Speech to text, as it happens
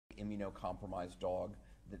immunocompromised dog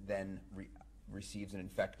that then receives an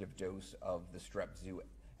infective dose of the strep zoo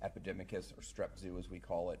epidemicus, or strep zoo as we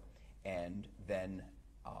call it, and then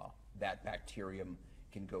that bacterium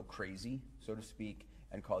can go crazy, so to speak,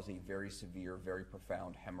 and cause a very severe, very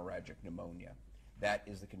profound hemorrhagic pneumonia. That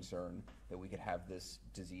is the concern, that we could have this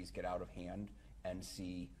disease get out of hand and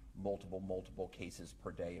see multiple cases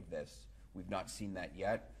per day of this. We've not seen that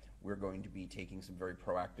yet. We're going to be taking some very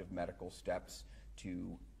proactive medical steps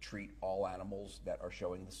to treat all animals that are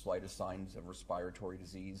showing the slightest signs of respiratory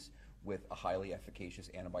disease with a highly efficacious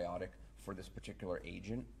antibiotic for this particular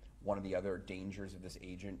agent. One of the other dangers of this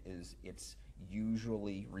agent is it's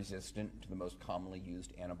usually resistant to the most commonly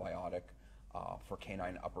used antibiotic for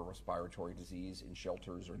canine upper respiratory disease in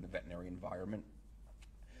shelters or in the veterinary environment.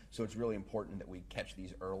 So it's really important that we catch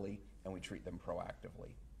these early and we treat them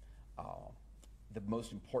proactively. The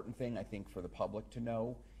most important thing, I think, for the public to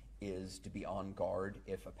know is to be on guard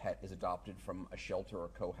if a pet is adopted from a shelter or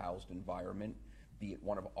co-housed environment, be it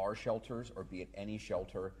one of our shelters or be it any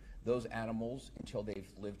shelter. Those animals, until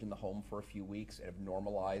they've lived in the home for a few weeks and have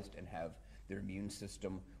normalized and have their immune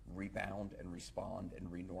system rebound and respond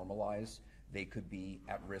and renormalize, they could be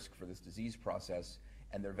at risk for this disease process,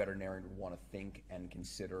 and their veterinarian would want to think and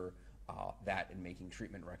consider that in making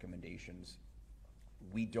treatment recommendations.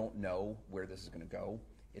 We don't know where this is going to go.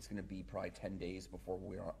 It's going to be probably 10 days before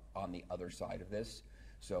we are on the other side of this.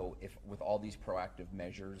 So if with all these proactive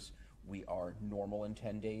measures we are normal in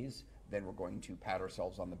 10 days, then we're going to pat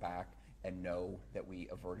ourselves on the back and know that we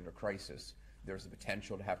averted a crisis. There's the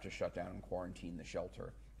potential to have to shut down and quarantine the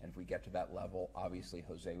shelter. And if we get to that level, obviously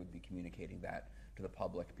Jose would be communicating that to the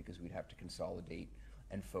public, because we'd have to consolidate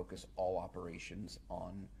and focus all operations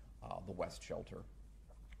on the West shelter.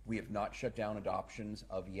 We have not shut down adoptions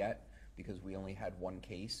of yet, because we only had one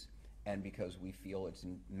case, and because we feel it's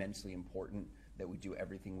immensely important that we do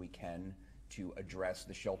everything we can to address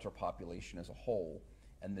the shelter population as a whole.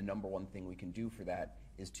 And the number one thing we can do for that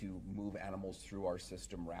is to move animals through our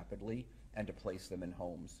system rapidly and to place them in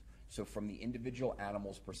homes. So from the individual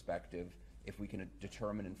animal's perspective, if we can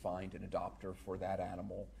determine and find an adopter for that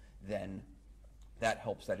animal, then that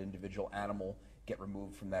helps that individual animal get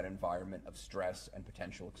removed from that environment of stress and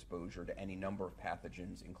potential exposure to any number of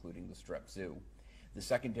pathogens, including the strep zoo. The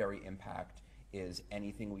secondary impact is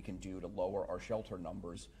anything we can do to lower our shelter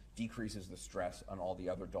numbers decreases the stress on all the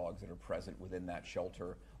other dogs that are present within that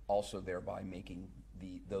shelter, also thereby making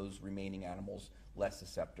those remaining animals less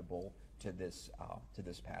susceptible to this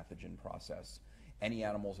pathogen process. Any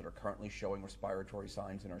animals that are currently showing respiratory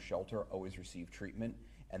signs in our shelter always receive treatment,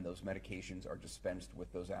 and those medications are dispensed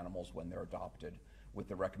with those animals when they're adopted, with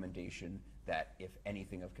the recommendation that if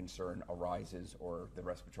anything of concern arises or the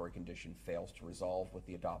respiratory condition fails to resolve with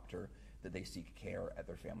the adopter, that they seek care at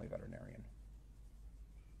their family veterinarian.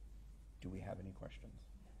 Do we have any questions?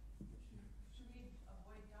 Should we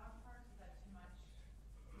avoid dog parks? Is that too much?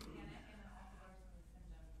 And then also what are some of the symptoms that we should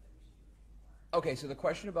be looking for? Okay, so the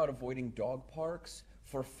question about avoiding dog parks,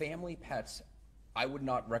 for family pets, I would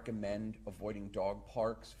not recommend avoiding dog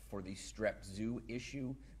parks for the strep zoo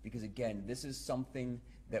issue, because again, this is something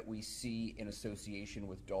that we see in association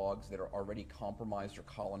with dogs that are already compromised or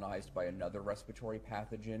colonized by another respiratory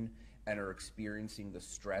pathogen and are experiencing the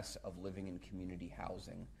stress of living in community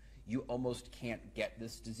housing. You almost can't get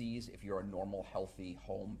this disease if you're a normal, healthy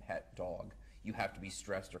home pet dog. You have to be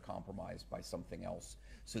stressed or compromised by something else.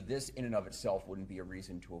 So this in and of itself wouldn't be a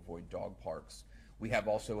reason to avoid dog parks. We have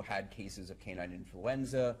also had cases of canine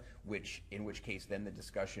influenza, in which case then the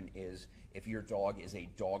discussion is, if your dog is a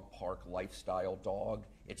dog park lifestyle dog,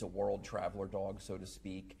 it's a world traveler dog, so to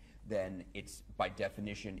speak, then it's, by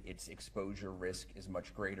definition, its exposure risk is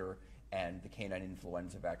much greater, and the canine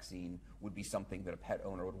influenza vaccine would be something that a pet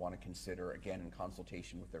owner would want to consider, again, in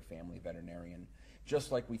consultation with their family veterinarian.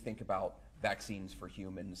 Just like we think about vaccines for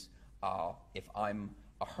humans, if I'm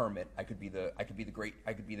a hermit, I could be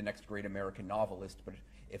the next great American novelist, but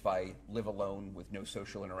if I live alone with no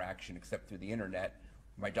social interaction except through the internet,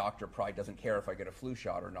 my doctor probably doesn't care if I get a flu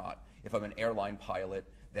shot or not. If I'm an airline pilot,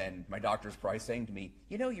 then my doctor's probably saying to me,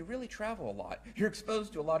 you know, you really travel a lot. You're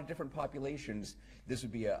exposed to a lot of different populations. This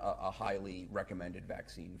would be a highly recommended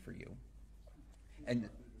vaccine for you. And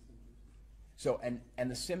so,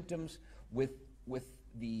 and the symptoms with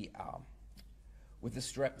the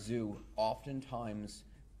strep zoo, oftentimes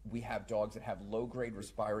we have dogs that have low-grade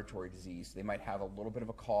respiratory disease. They might have a little bit of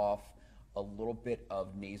a cough, a little bit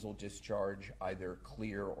of nasal discharge, either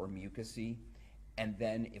clear or mucousy. And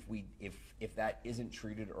then if that isn't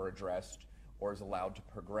treated or addressed or is allowed to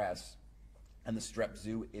progress, and the strep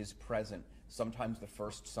zoo is present, sometimes the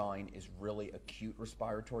first sign is really acute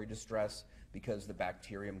respiratory distress because the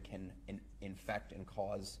bacterium can infect and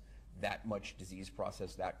cause that much disease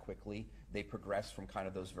process that quickly. They progress from kind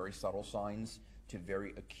of those very subtle signs to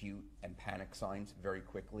very acute and panic signs very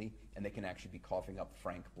quickly, and they can actually be coughing up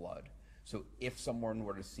frank blood. So if someone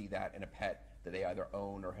were to see that in a pet that they either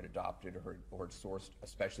own or had adopted or had sourced,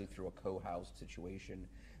 especially through a co-housed situation,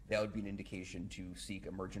 that would be an indication to seek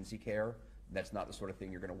emergency care. That's not the sort of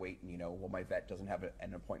thing you're going to wait and, well, my vet doesn't have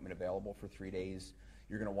an appointment available for 3 days.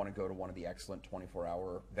 You're going to want to go to one of the excellent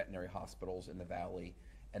 24-hour veterinary hospitals in the valley.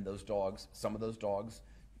 And those dogs, some of those dogs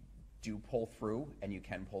do pull through, and you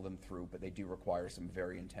can pull them through, but they do require some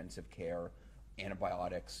very intensive care,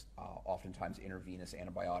 antibiotics, oftentimes intravenous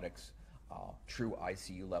antibiotics, true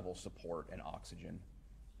ICU level support, and oxygen.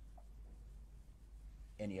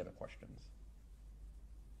 Any other questions?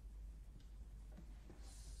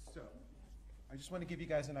 So, I just want to give you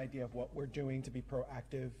guys an idea of what we're doing to be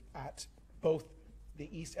proactive at both the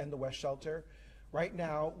East and the West shelter. Right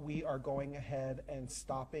now, we are going ahead and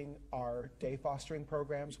stopping our day fostering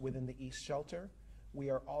programs within the East shelter. We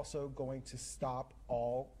are also going to stop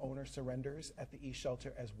all owner surrenders at the East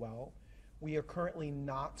shelter as well. We are currently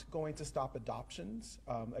not going to stop adoptions.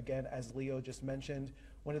 Again, as Leo just mentioned,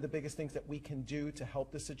 one of the biggest things that we can do to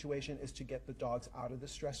help this situation is to get the dogs out of the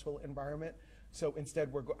stressful environment. So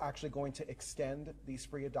instead, we're actually going to extend these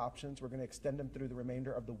free adoptions. We're going to extend them through the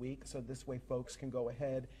remainder of the week, so this way folks can go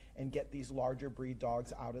ahead and get these larger breed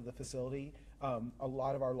dogs out of the facility. A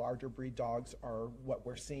lot of our larger breed dogs are what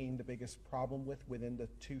we're seeing the biggest problem with within the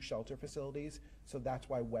 2 shelter facilities, so that's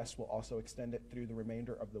why West will also extend it through the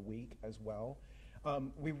remainder of the week as well.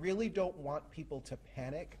 We really don't want people to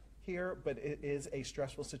panic here, but it is a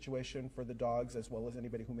stressful situation for the dogs as well as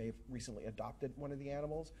anybody who may have recently adopted one of the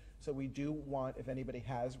animals. So we do want, if anybody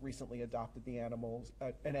has recently adopted the animals,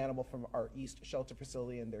 an animal from our East shelter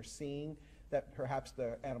facility, and they're seeing that perhaps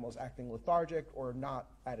the animal is acting lethargic or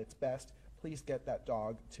not at its best, please get that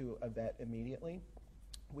dog to a vet immediately.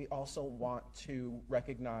 We also want to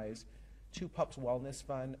recognize 2 Pups Wellness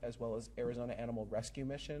Fund as well as Arizona Animal Rescue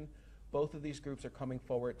Mission. Both of these groups are coming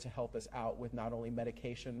forward to help us out with not only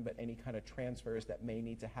medication, but any kind of transfers that may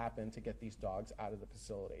need to happen to get these dogs out of the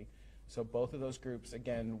facility. So both of those groups,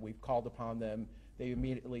 again, we've called upon them. They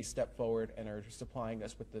immediately step forward and are supplying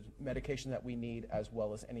us with the medication that we need, as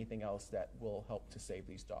well as anything else that will help to save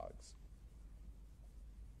these dogs.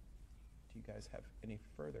 Do you guys have any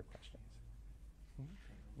further questions?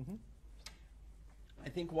 Mm-hmm. I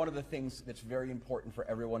think one of the things that's very important for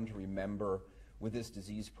everyone to remember with this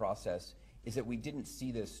disease process is that we didn't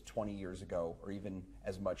see this 20 years ago or even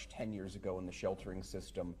as much 10 years ago in the sheltering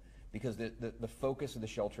system, because the focus of the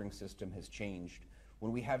sheltering system has changed.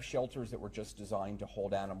 When we have shelters that were just designed to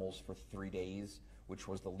hold animals for 3 days, which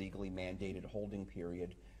was the legally mandated holding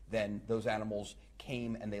period, then those animals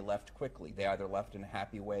came and they left quickly. They either left in a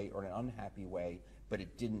happy way or in an unhappy way, but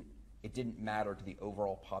it didn't matter to the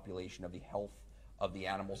overall population of the health of the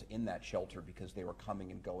animals in that shelter because they were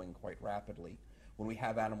coming and going quite rapidly. When we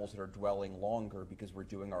have animals that are dwelling longer because we're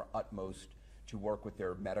doing our utmost to work with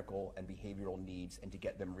their medical and behavioral needs and to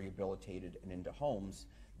get them rehabilitated and into homes,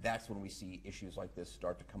 that's when we see issues like this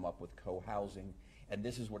start to come up with co-housing. And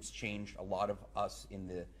this is what's changed a lot of us in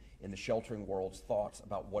the sheltering world's thoughts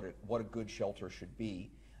about what a good shelter should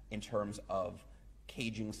be in terms of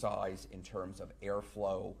caging size, in terms of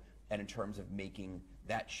airflow, and in terms of making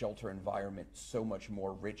that shelter environment so much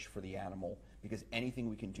more rich for the animal, because anything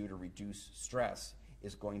we can do to reduce stress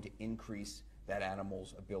is going to increase that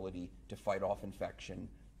animal's ability to fight off infection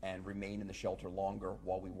and remain in the shelter longer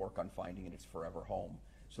while we work on finding it its forever home.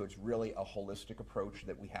 So it's really a holistic approach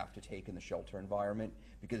that we have to take in the shelter environment,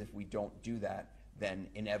 because if we don't do that, then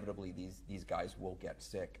inevitably these guys will get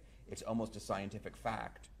sick. It's almost a scientific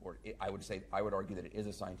fact, or I would argue that it is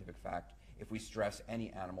a scientific fact. If we stress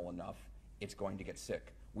any animal enough, it's going to get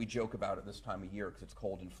sick. We joke about it this time of year because it's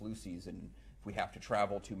cold and flu season. If we have to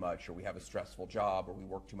travel too much, or we have a stressful job, or we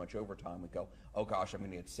work too much overtime, we go, oh gosh, I'm going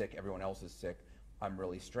to get sick, everyone else is sick, I'm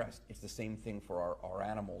really stressed. It's the same thing for our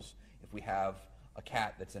animals. If we have a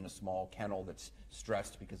cat that's in a small kennel that's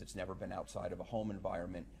stressed because it's never been outside of a home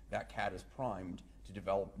environment, that cat is primed to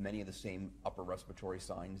develop many of the same upper respiratory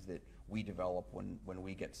signs that we develop when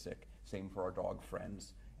we get sick. Same for our dog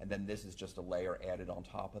friends. And then this is just a layer added on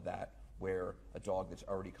top of that, where a dog that's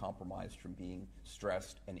already compromised from being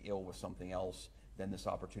stressed and ill with something else, then this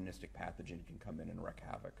opportunistic pathogen can come in and wreak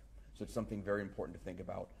havoc. So it's something very important to think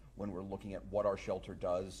about when we're looking at what our shelter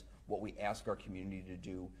does, what we ask our community to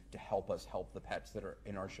do to help us help the pets that are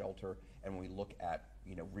in our shelter, and when we look at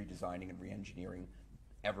redesigning and re-engineering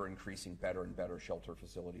ever increasing better and better shelter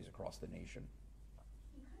facilities across the nation.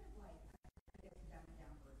 You kind of like, I guess, dumb it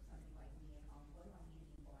down for somebody like me. If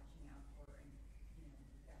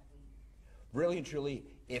Really and truly,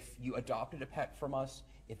 if you adopted a pet from us,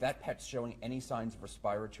 if that pet's showing any signs of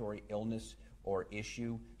respiratory illness or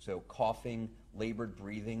issue, so coughing, labored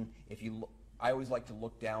breathing, I always like to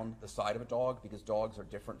look down the side of a dog because dogs are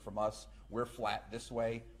different from us. We're flat this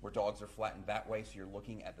way, where dogs are flattened that way, so you're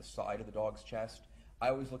looking at the side of the dog's chest. I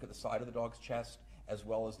always look at the side of the dog's chest as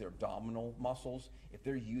well as their abdominal muscles. If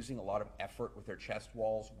they're using a lot of effort with their chest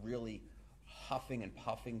walls, really huffing and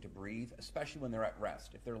puffing to breathe, especially when they're at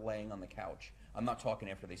rest, if they're laying on the couch. I'm not talking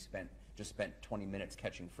after they just spent 20 minutes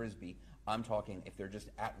catching Frisbee. I'm talking if they're just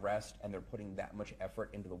at rest and they're putting that much effort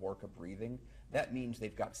into the work of breathing, that means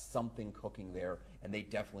they've got something cooking there and they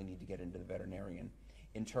definitely need to get into the veterinarian.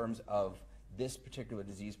 In terms of this particular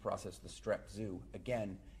disease process, the strep zoo,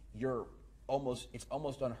 again, it's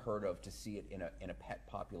almost unheard of to see it in a pet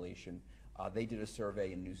population. They did a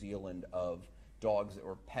survey in New Zealand of dogs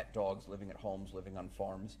or pet dogs living at homes, living on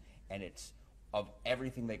farms, and it's of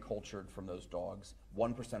everything they cultured from those dogs,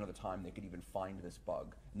 1% of the time they could even find this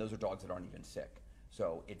bug, and those are dogs that aren't even sick.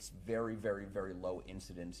 So it's very, very, very low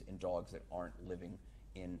incidence in dogs that aren't living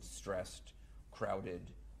in stressed,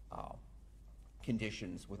 crowded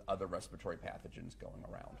conditions with other respiratory pathogens going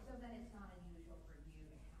around. So then it's not unusual for you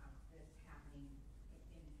to have this happening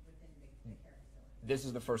within the care facility? This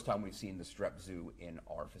is the first time we've seen the strep zoo in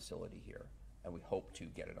our facility here, and we hope to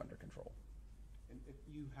get it under control. And if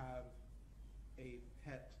you have a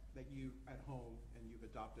pet that you at home and you've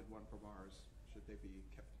adopted one from ours, should they be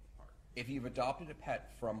kept apart? If you've adopted a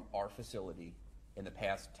pet from our facility in the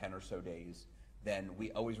past 10 or so days, then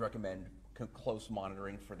we always recommend close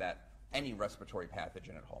monitoring for any respiratory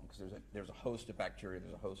pathogen at home, because there's a host of bacteria,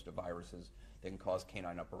 there's a host of viruses that can cause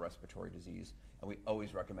canine upper respiratory disease, and we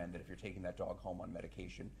always recommend that if you're taking that dog home on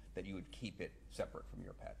medication, that you would keep it separate from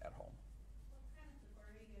your pet at home. What kind of support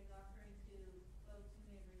are you guys offering to folks who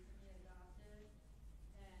may have recently adopted?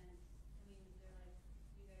 And, I mean, is there like,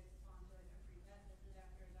 you guys sponsor like a free vet visit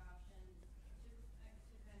after adoption to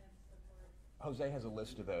kind of support? Jose has a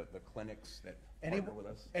list of the clinics that partner with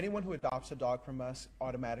us. Anyone who adopts a dog from us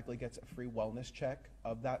automatically gets a free wellness check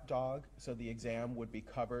of that dog. So the exam would be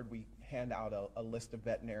covered. We hand out a list of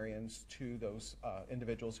veterinarians to those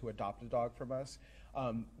individuals who adopt a dog from us.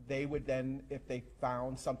 They would then, if they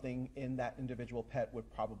found something in that individual pet,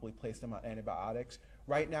 would probably place them on antibiotics.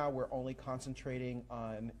 Right now, we're only concentrating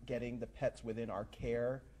on getting the pets within our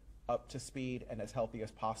care up to speed and as healthy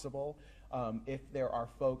as possible. If there are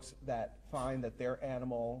folks that find that their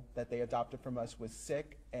animal that they adopted from us was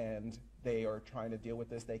sick and they are trying to deal with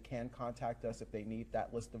this, they can contact us if they need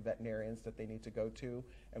that list of veterinarians that they need to go to,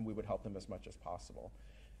 and we would help them as much as possible.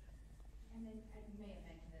 And then, you may have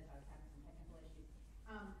mentioned this, I was having some technical issues.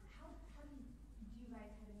 How do you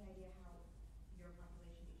guys have any idea how your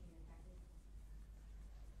population became infected?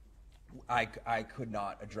 I could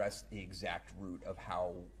not address the exact root of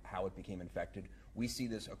how it became infected. We see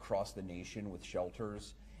this across the nation with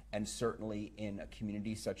shelters, and certainly in a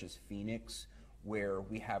community such as Phoenix, where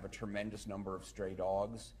we have a tremendous number of stray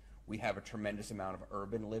dogs. We have a tremendous amount of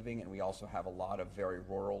urban living, and we also have a lot of very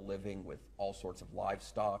rural living with all sorts of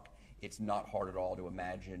livestock. It's not hard at all to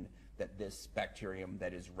imagine that this bacterium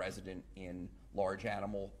that is resident in large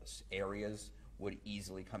animal areas would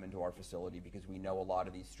easily come into our facility, because we know a lot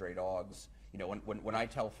of these stray dogs. You know, when I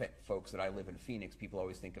tell folks that I live in Phoenix, people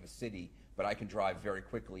always think of a city, but I can drive very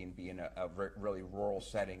quickly and be in a really rural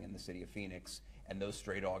setting in the city of Phoenix, and those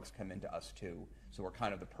stray dogs come into us too. So we're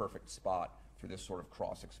kind of the perfect spot for this sort of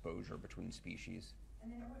cross exposure between species.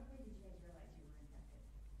 And then at what point did you guys realize you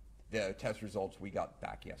were infected? The test results we got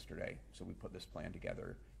back yesterday, so we put this plan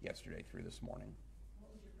together yesterday through this morning.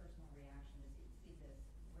 What was your personal reaction to see this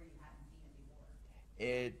where you hadn't seen it before?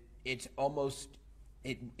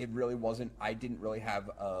 It really wasn't. I didn't really have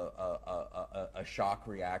a shock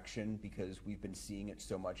reaction, because we've been seeing it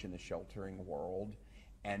so much in the sheltering world,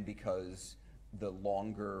 and because the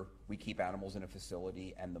longer we keep animals in a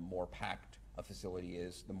facility and the more packed a facility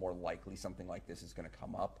is, the more likely something like this is going to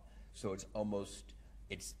come up. So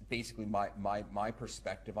it's basically my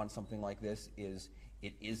perspective on something like this is,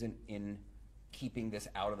 it isn't in keeping this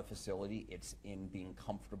out of the facility, it's in being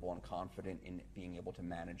comfortable and confident in being able to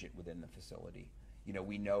manage it within the facility. You know,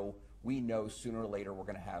 we know sooner or later we're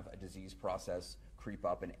going to have a disease process creep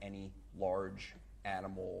up in any large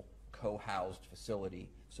animal co-housed facility.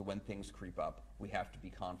 So when things creep up, we have to be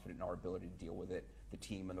confident in our ability to deal with it, the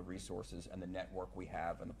team and the resources and the network we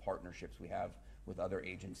have and the partnerships we have with other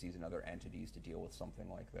agencies and other entities to deal with something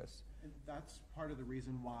like this. And that's part of the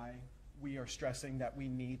reason why we are stressing that we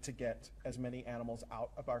need to get as many animals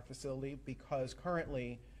out of our facility, because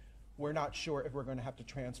currently we're not sure if we're going to have to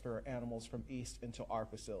transfer animals from East into our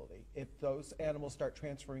facility. If those animals start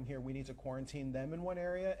transferring here, we need to quarantine them in one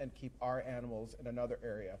area and keep our animals in another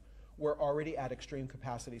area. We're already at extreme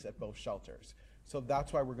capacities at both shelters. So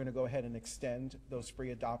that's why we're going to go ahead and extend those free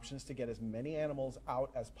adoptions to get as many animals out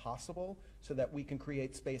as possible so that we can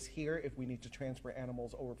create space here if we need to transfer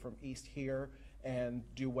animals over from East here and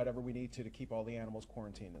do whatever we need to keep all the animals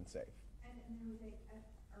quarantined and safe. And Jose,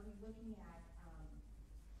 are we looking at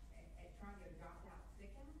trying to adopt out sick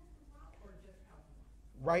animals as well, or just healthy ones?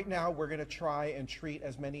 Right now, we're going to try and treat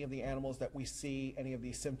as many of the animals that we see any of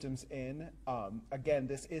these symptoms in. Again,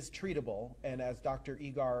 this is treatable, and as Dr.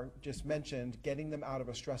 Egar just mentioned, getting them out of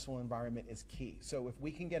a stressful environment is key. So if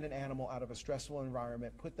we can get an animal out of a stressful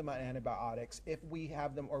environment, put them on antibiotics, if we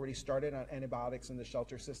have them already started on antibiotics in the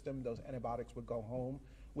shelter system, those antibiotics would go home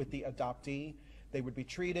with the adoptee. They would be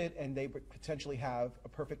treated, and they would potentially have a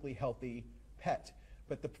perfectly healthy pet.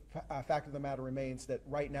 But the fact of the matter remains that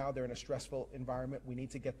right now they're in a stressful environment. We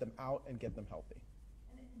need to get them out and get them healthy.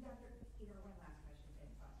 And then, Dr. Egar, one last question,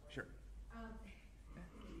 thanks, last word. Sure. How does this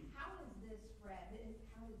spread? How does this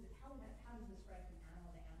spread from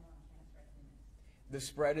animal to animal and can it spread to humans? The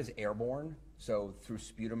spread is airborne, so through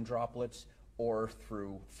sputum droplets or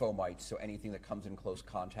through fomites, so anything that comes in close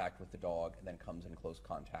contact with the dog and then comes in close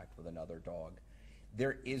contact with another dog.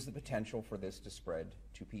 There is the potential for this to spread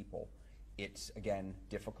to people. It's, again,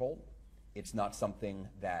 difficult. It's not something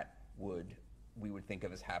that we would think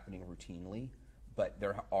of as happening routinely, but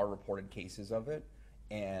there are reported cases of it,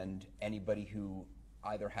 and anybody who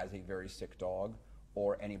either has a very sick dog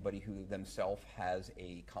or anybody who themselves has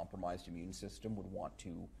a compromised immune system would want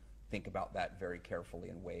to think about that very carefully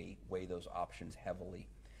and weigh those options heavily.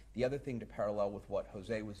 The other thing to parallel with what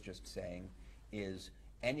Jose was just saying is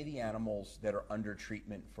any of the animals that are under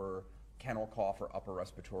treatment for kennel cough or upper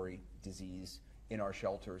respiratory disease in our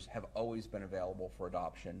shelters have always been available for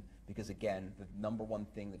adoption because, again, the number one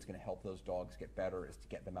thing that's going to help those dogs get better is to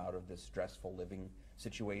get them out of this stressful living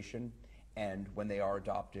situation. And when they are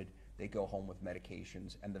adopted, they go home with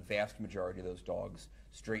medications, and the vast majority of those dogs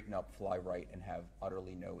straighten up, fly right, and have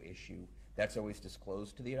utterly no issue. That's always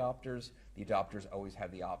disclosed to the adopters. The adopters always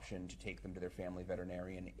have the option to take them to their family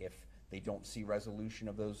veterinarian if they don't see resolution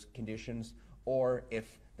of those conditions, or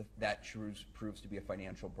if that proves to be a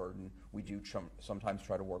financial burden. We do sometimes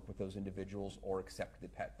try to work with those individuals or accept the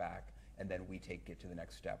pet back, and then we take it to the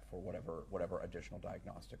next step for whatever additional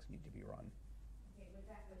diagnostics need to be run. Okay, with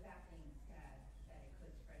that being said, that it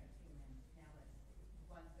could spread to humans, now that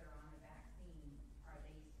once they're on the vaccine, are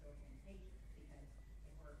they still contagious? Because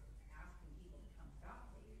if we're asking people to come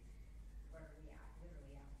adopt these, what are we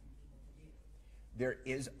literally asking people to do? There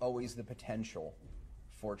is always the potential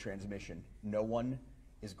for transmission. No one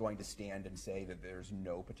is going to stand and say that there's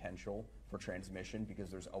no potential for transmission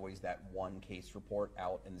because there's always that one case report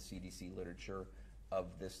out in the CDC literature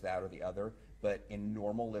of this, that, or the other. But in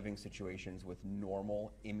normal living situations with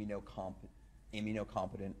normal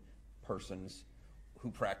immunocompetent persons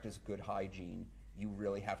who practice good hygiene, you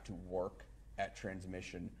really have to work at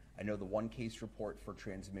transmission. I know the one case report for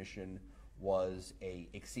transmission was a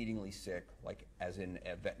exceedingly sick, like as in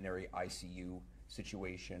a veterinary ICU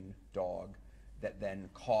situation, dog that then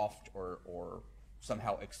coughed or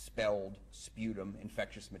somehow expelled sputum,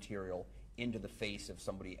 infectious material, into the face of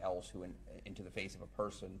somebody else, into the face of a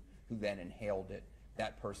person who then inhaled it.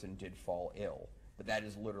 That person did fall ill. But that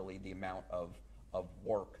is literally the amount of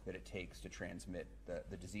work that it takes to transmit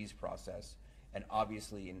the disease process. And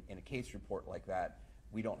obviously in a case report like that,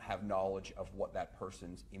 we don't have knowledge of what that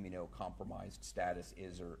person's immunocompromised status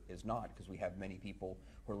is or is not, because we have many people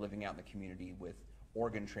who are living out in the community with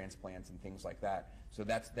organ transplants and things like that. So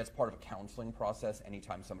that's part of a counseling process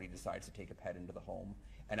anytime somebody decides to take a pet into the home.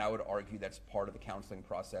 And I would argue that's part of the counseling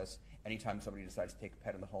process anytime somebody decides to take a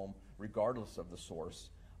pet in the home, regardless of the source.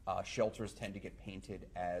 Shelters tend to get painted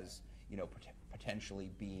as,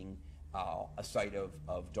 potentially being a site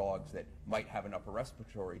of dogs that might have an upper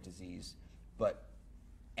respiratory disease, but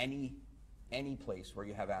any place where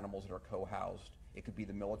you have animals that are co-housed, it could be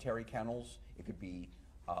the military kennels, it could be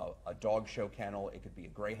a dog show kennel, it could be a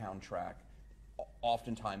greyhound track.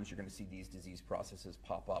 Oftentimes you're going to see these disease processes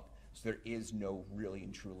pop up. So there is no really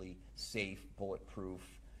and truly safe, bulletproof,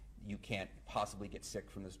 you can't possibly get sick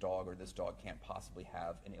from this dog, or this dog can't possibly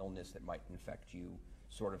have an illness that might infect you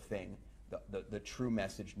sort of thing. The true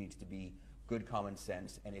message needs to be good common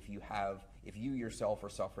sense, and if you yourself are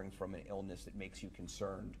suffering from an illness that makes you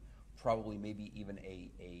concerned, probably maybe even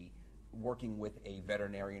working with a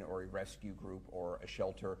veterinarian or a rescue group or a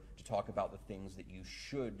shelter to talk about the things that you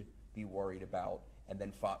should be worried about, and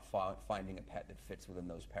then finding a pet that fits within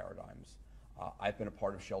those paradigms. I've been a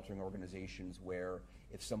part of sheltering organizations where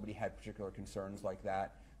if somebody had particular concerns like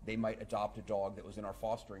that, they might adopt a dog that was in our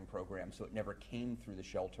fostering program, so it never came through the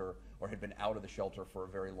shelter or had been out of the shelter for a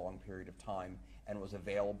very long period of time and was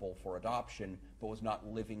available for adoption, but was not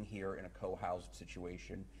living here in a co-housed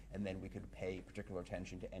situation. And then we could pay particular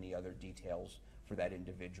attention to any other details for that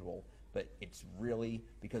individual. But it's really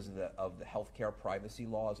because of the healthcare privacy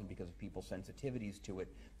laws and because of people's sensitivities to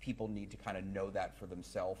it, people need to kind of know that for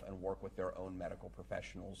themselves and work with their own medical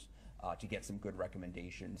professionals to get some good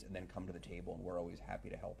recommendations and then come to the table, and we're always happy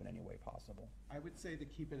to help in any way possible. I would say to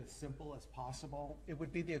keep it as simple as possible. It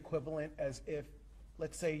would be the equivalent as if,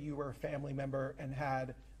 let's say you were a family member and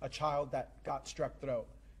had a child that got strep throat.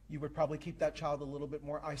 You would probably keep that child a little bit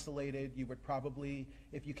more isolated. You would probably,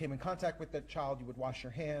 if you came in contact with that child, you would wash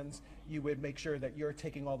your hands. You would make sure that you're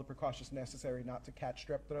taking all the precautions necessary not to catch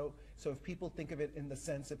strep throat. So if people think of it in the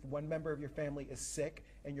sense, if one member of your family is sick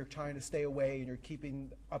and you're trying to stay away and you're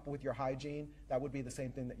keeping up with your hygiene, that would be the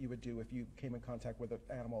same thing that you would do if you came in contact with an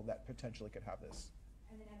animal that potentially could have this.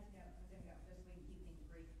 And then as a note, just so we can keep things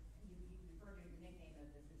brief, you refer to the nickname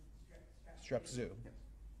of this as Strep zoo.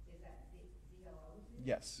 Is that ZOO?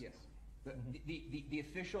 Yes. Yes. The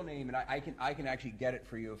official name, and I can actually get it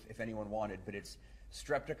for you if anyone wanted, but it's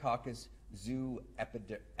Streptococcus zoo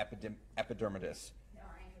epidermidis. No,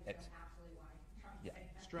 our answers It's- know absolutely why. I'm trying to Yeah. say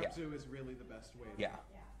that. Strep Yeah. zoo is really the best way. Yeah.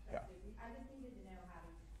 Yeah, I just needed to know how to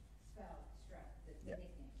spell strep, the Yeah.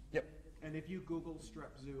 nickname. Yep. And if you Google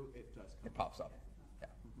strep zoo, it does come It pops up. Yeah.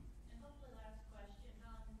 And hopefully last question,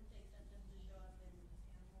 how long does it take symptoms to show up in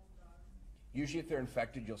animals, dogs? Usually if they're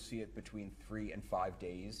infected, you'll see it between 3 and 5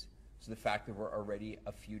 days. So the fact that we're already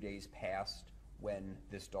a few days past when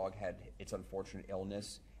this dog had its unfortunate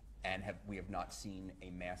illness and we have not seen a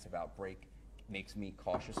massive outbreak makes me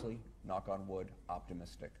cautiously, knock on wood,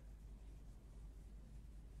 optimistic.